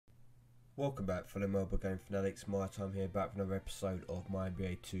Welcome back, fellow mobile game fanatics. MyTyme here, back with another episode of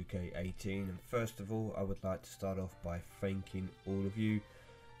MyNBA2k18. And first of all, I would like to start off by thanking all of you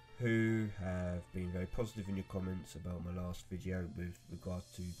who have been very positive in your comments about my last video with regards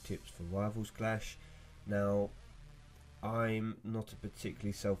to tips for Rivals Clash. Now, I'm not a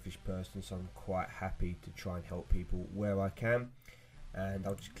particularly selfish person, so I'm quite happy to try and help people where I can. And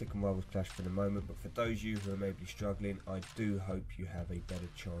I'll just click on Rivals Clash for the moment, but for those of you who are maybe struggling, I do hope you have a better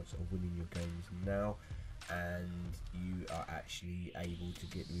chance of winning your games now, and you are actually able to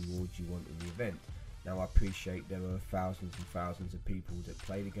get the rewards you want in the event. Now, I appreciate there are thousands and thousands of people that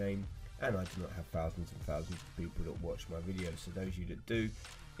play the game, and I do not have thousands and thousands of people that watch my videos. So those of you that do,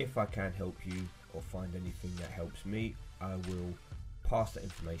 if I can help you or find anything that helps me, I will pass that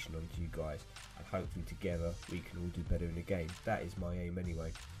information on to you guys, and hopefully together we can all do better in the game. That is my aim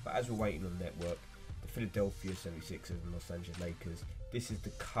anyway. But as we're waiting on network, the Philadelphia 76ers and Los Angeles Lakers, this is the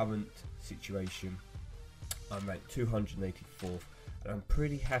current situation. I'm ranked 284th, and I'm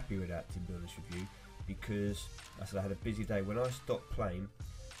pretty happy with that, to be honest with you, because I said I had a busy day. When I stopped playing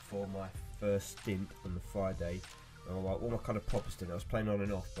for my first stint on the Friday, well, my kind of proper stint, I was playing on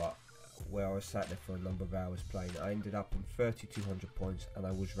and off, but where I was sat there for a number of hours playing, I ended up on 3,200 points, and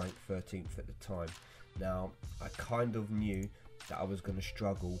I was ranked 13th at the time. Now, I kind of knew that I was going to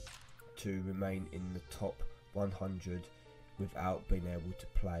struggle to remain in the top 100 without being able to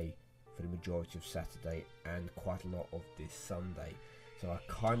play for the majority of Saturday and quite a lot of this Sunday. So I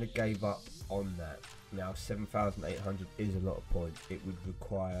kind of gave up on that. Now, 7,800 is a lot of points. It would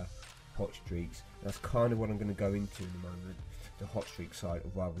require hot streaks. That's kind of what I'm going to go into in a moment, the hot streak side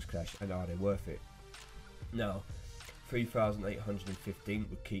of Rivals Clash, and are they worth it? Now, 3,815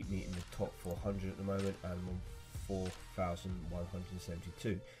 would keep me in the top 400 at the moment, and I'm on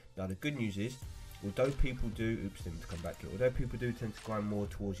 4,172. Now, the good news is, although people do, although people do tend to grind more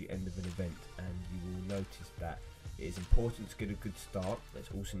towards the end of an event, and you will notice that it is important to get a good start. It's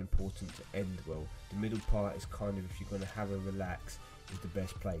also important to end well. The middle part is kind of, if you're going to have a relax, is the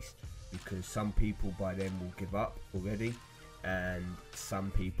best place, because some people by then will give up already, and some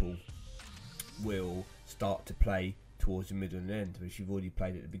people will start to play towards the middle and end. But if you've already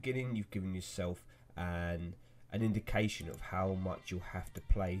played at the beginning, you've given yourself an indication of how much you'll have to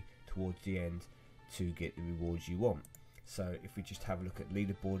play towards the end to get the rewards you want. So if we just have a look at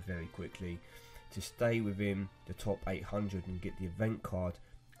leaderboard very quickly, to stay within the top 800 and get the event card,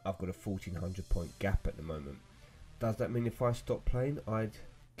 I've got a 1,400 point gap at the moment. Does that mean if I stop playing, I'd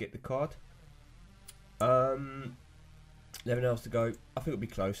get the card? 11 hours to go. I think it'll be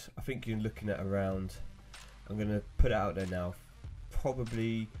close. I think you're looking at around, I'm going to put it out there now,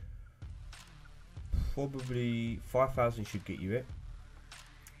 probably 5,000 should get you it,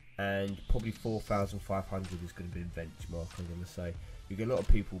 and probably 4,500 is going to be the benchmark. I'm going to say you get a lot of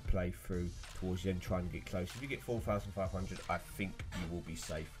people play through towards the end trying to get close. If you get 4,500, I think you will be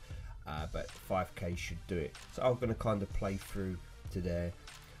safe, but 5k should do it. So I'm going to kind of play through to there.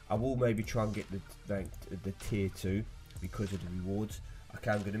 I will maybe try and get the tier 2 because of the rewards.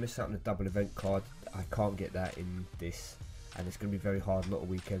 Okay, I'm going to miss out on the double event card. I can't get that in this, and it's going to be very hard a lot of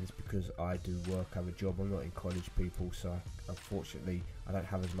weekends because I do work, I have a job. I'm not in college, people, so unfortunately I don't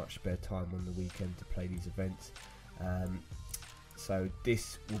have as much spare time on the weekend to play these events. So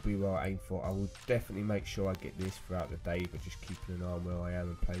this will be where I aim for. I will definitely make sure I get this throughout the day, but just keeping an eye on where I am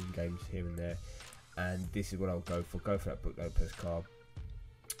and playing games here and there. And this is what I'll go for. Go for that Brook Lopez card.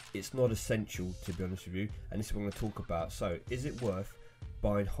 It's not essential, to be honest with you, and this is what I'm going to talk about. So, is it worth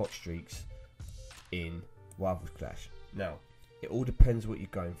buying hot streaks in Rivals Clash? Now, it all depends what you're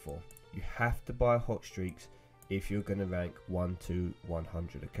going for. You have to buy hot streaks if you're going to rank 1 to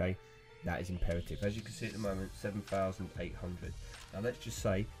 100, okay? That is imperative. As you can see at the moment, 7,800. Now, let's just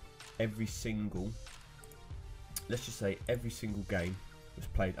say every single game was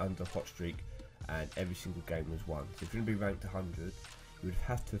played under hot streak, and every single game was won. So, if you're going to be ranked 100, you would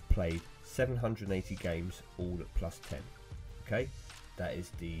have to have played 780 games all at plus 10. Okay, that is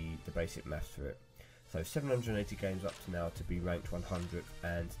the basic maths for it. So 780 games up to now to be ranked 100th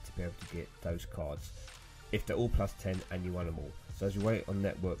and to be able to get those cards if they're all plus 10 and you won them all. So as you wait on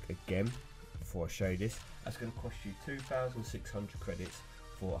network again, before I show you this, that's going to cost you 2,600 credits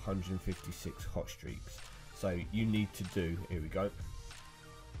for 156 hot streaks. So you need to do, here we go,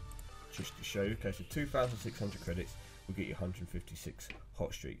 just to show you, okay, so 2,600 credits will get you 156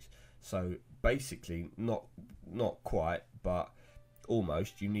 hot streaks. So basically, not quite, but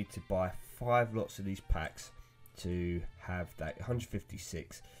almost, you need to buy 5 lots of these packs to have that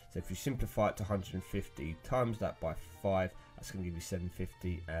 156. So if you simplify it to 150, times that by 5, that's going to give you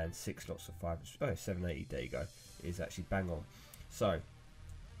 750, and 6 lots of 5, 780, there you go, is actually bang on. So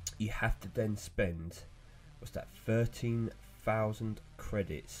you have to then spend, what's that, 13,000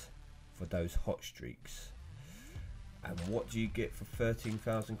 credits for those hot streaks. And what do you get for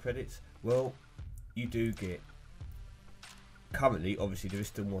 13,000 credits? Well, you do get, currently, obviously there is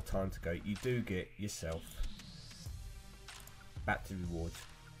still more time to go, you do get yourself, back to rewards,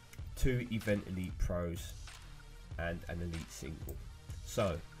 2 event elite pros and an elite single.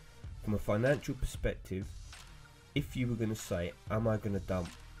 So from a financial perspective, if you were going to say, am I going to dump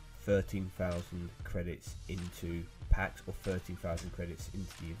 13,000 credits into packs or 13,000 credits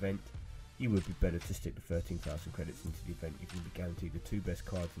into the event, you would be better to stick the 13,000 credits into the event. You can be guaranteed the 2 best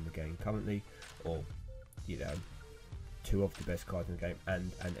cards in the game currently, or 2 of the best cards in the game,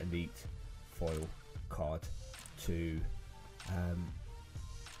 and an elite foil card to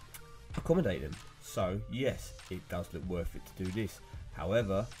accommodate them. So yes, it does look worth it to do this.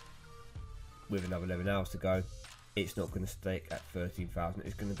 However, with another 11 hours to go, it's not going to stick at 13,000.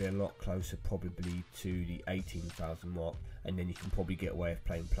 It's going to be a lot closer, probably to the 18,000 mark, and then you can probably get away with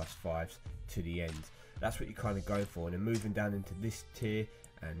playing +5s to the end. That's what you're kind of going for. And then moving down into this tier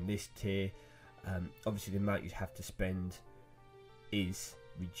and this tier, obviously the amount you'd have to spend is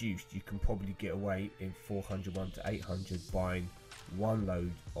reduced. You can probably get away in 401 to 800 buying one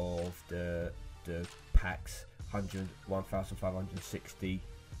load of the packs, 1,560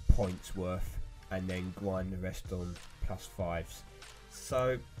 points worth, and then grind the rest on +5s.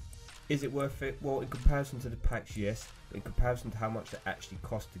 So is it worth it? Well, in comparison to the packs, yes. But in comparison to how much they actually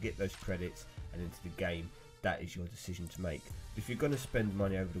cost to get those credits and into the game, that is your decision to make. If you're going to spend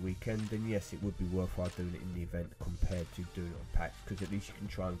money over the weekend, then yes, it would be worthwhile doing it in the event compared to doing it on packs, because at least you can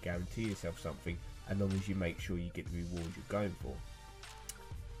try and guarantee yourself something, as long as you make sure you get the rewards you're going for.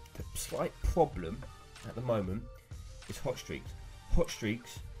 The slight problem at the moment is hot streaks. Hot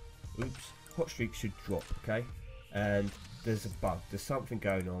streaks should drop, okay? And there's a bug, there's something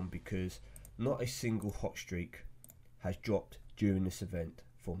going on, because not a single hot streak has dropped during this event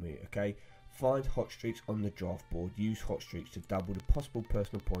for me, okay? Find hot streaks on the draft board, use hot streaks to double the possible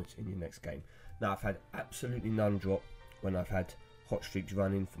personal points in your next game. Now, I've had absolutely none drop when I've had hot streaks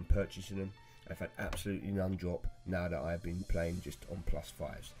running from purchasing them. I've had absolutely none drop now that I've been playing just on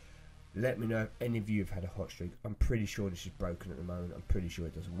 +5s. Let me know if any of you have had a hot streak. I'm pretty sure this is broken at the moment. I'm pretty sure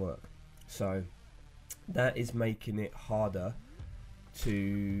it doesn't work. So that is making it harder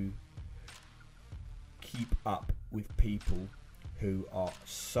to keep up with people who are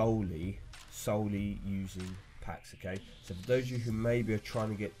solely using packs, okay? So for those of you who maybe are trying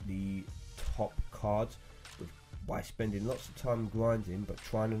to get the top cards by spending lots of time grinding but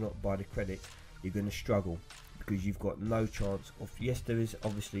trying to not buy the credits, you're going to struggle, because you've got no chance of, yes, there is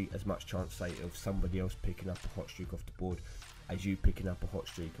obviously as much chance, say, of somebody else picking up a hot streak off the board as you picking up a hot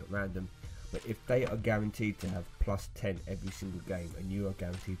streak at random. But if they are guaranteed to have +10 every single game and you are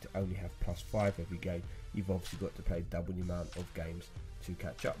guaranteed to only have +5 every game, you've obviously got to play double the amount of games to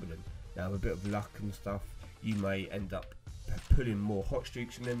catch up with them. Now, with a bit of luck and stuff, you may end up pulling more hot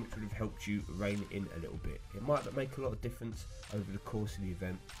streaks in them, which would have helped you rein it in a little bit. It might not make a lot of difference over the course of the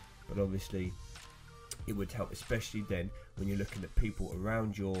event, but obviously it would help, especially then when you're looking at people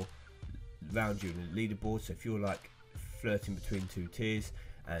around you in the leaderboard. So if you're like flirting between 2 tiers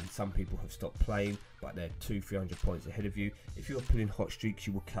and some people have stopped playing but they're 200-300 points ahead of you, if you're pulling hot streaks,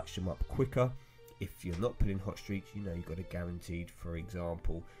 you will catch them up quicker. If you're not pulling hot streaks, you know you've got a guaranteed, for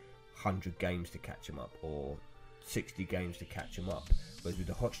example, 100 games to catch them up, or 60 games to catch them up. Whereas with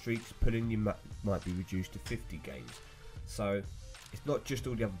the hot streaks, pulling you might be reduced to 50 games. So it's not just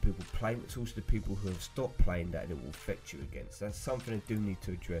all the other people playing, it's also the people who have stopped playing that it will affect you against. That's something I do need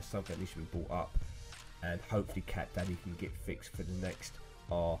to address, something that needs to be brought up, and hopefully Cat Daddy can get fixed for the next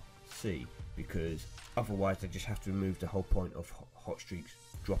RC, because otherwise they just have to remove the whole point of hot streaks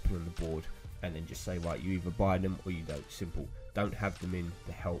dropping on the board, and then just say, right, you either buy them or you don't. Simple. Don't have them in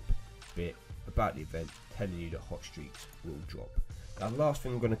the help bit about the event telling you that hot streaks will drop. Now, the last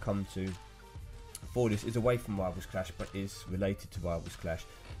thing I'm going to come to for this is away from Rivals Clash, but is related to Rivals Clash.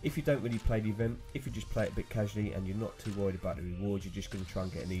 If you don't really play the event, if you just play it a bit casually and you're not too worried about the rewards, you're just going to try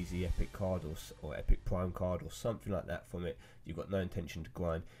and get an easy epic card or epic prime card or something like that from it, you've got no intention to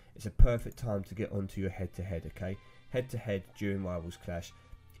grind, it's a perfect time to get onto your head-to-head, okay? Head-to-head during Rivals Clash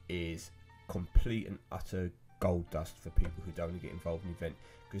is complete and utter gold dust for people who don't want to get involved in the event,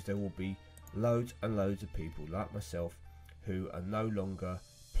 because there will be loads and loads of people like myself who are no longer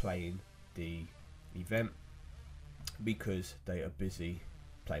playing the event because they are busy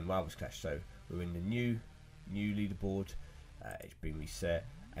playing Rivals Clash. So we're in the new leaderboard, it's been reset,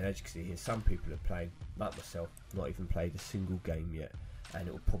 and as you can see here, some people are playing, like myself, not even played a single game yet, and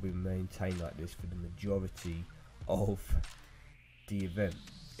it will probably maintain like this for the majority of the event.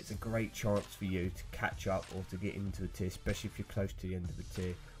 it's a great chance for you to catch up or to get into a tier, especially if you're close to the end of the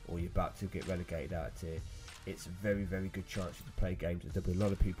tier or you're about to get relegated out of tier. It's a very, very good chance to play games. There'll be a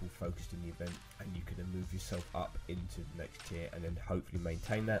lot of people focused in the event, and you can then move yourself up into the next tier and then hopefully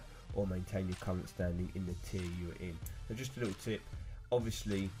maintain that, or maintain your current standing in the tier you're in. So just a little tip,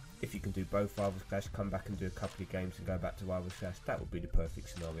 obviously if you can do both Rivals Clash, come back and do a couple of games and go back to Rivals Clash, that would be the perfect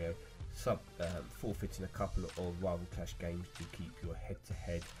scenario. Forfeiting a couple of Rival Clash games to keep your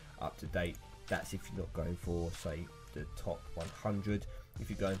head-to-head up to date. That's if you're not going for, say, the top 100. If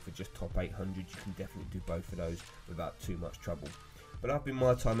you're going for just top 800, you can definitely do both of those without too much trouble. But that'll be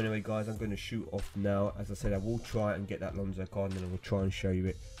my time anyway, guys. I'm going to shoot off now. As I said, I will try and get that Lonzo card, and then I will try and show you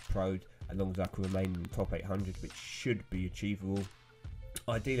it pro'd, as long as I can remain in the top 800, which should be achievable.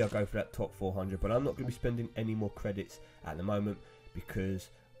 Ideally, I'll go for that top 400, but I'm not going to be spending any more credits at the moment, because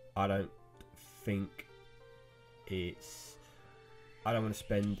I don't think I don't want to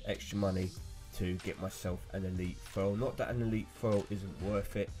spend extra money to get myself an elite foil. Not that an elite foil isn't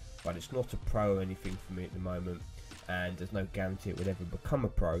worth it, but it's not a pro or anything for me at the moment, and there's no guarantee it would ever become a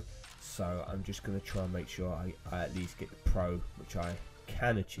pro. So I'm just going to try and make sure I at least get the pro, which I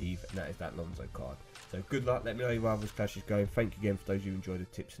can achieve, and that is that Lonzo card. So good luck. Let me know your Rivals Clash is going. Thank you again for those who enjoyed the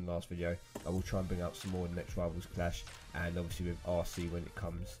tips in the last video. I will try and bring out some more in the next Rivals Clash, and obviously with RC when it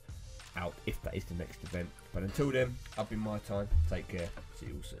comes out, if that is the next event. But until then, I've been MyTyme. Take care. See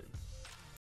you all soon.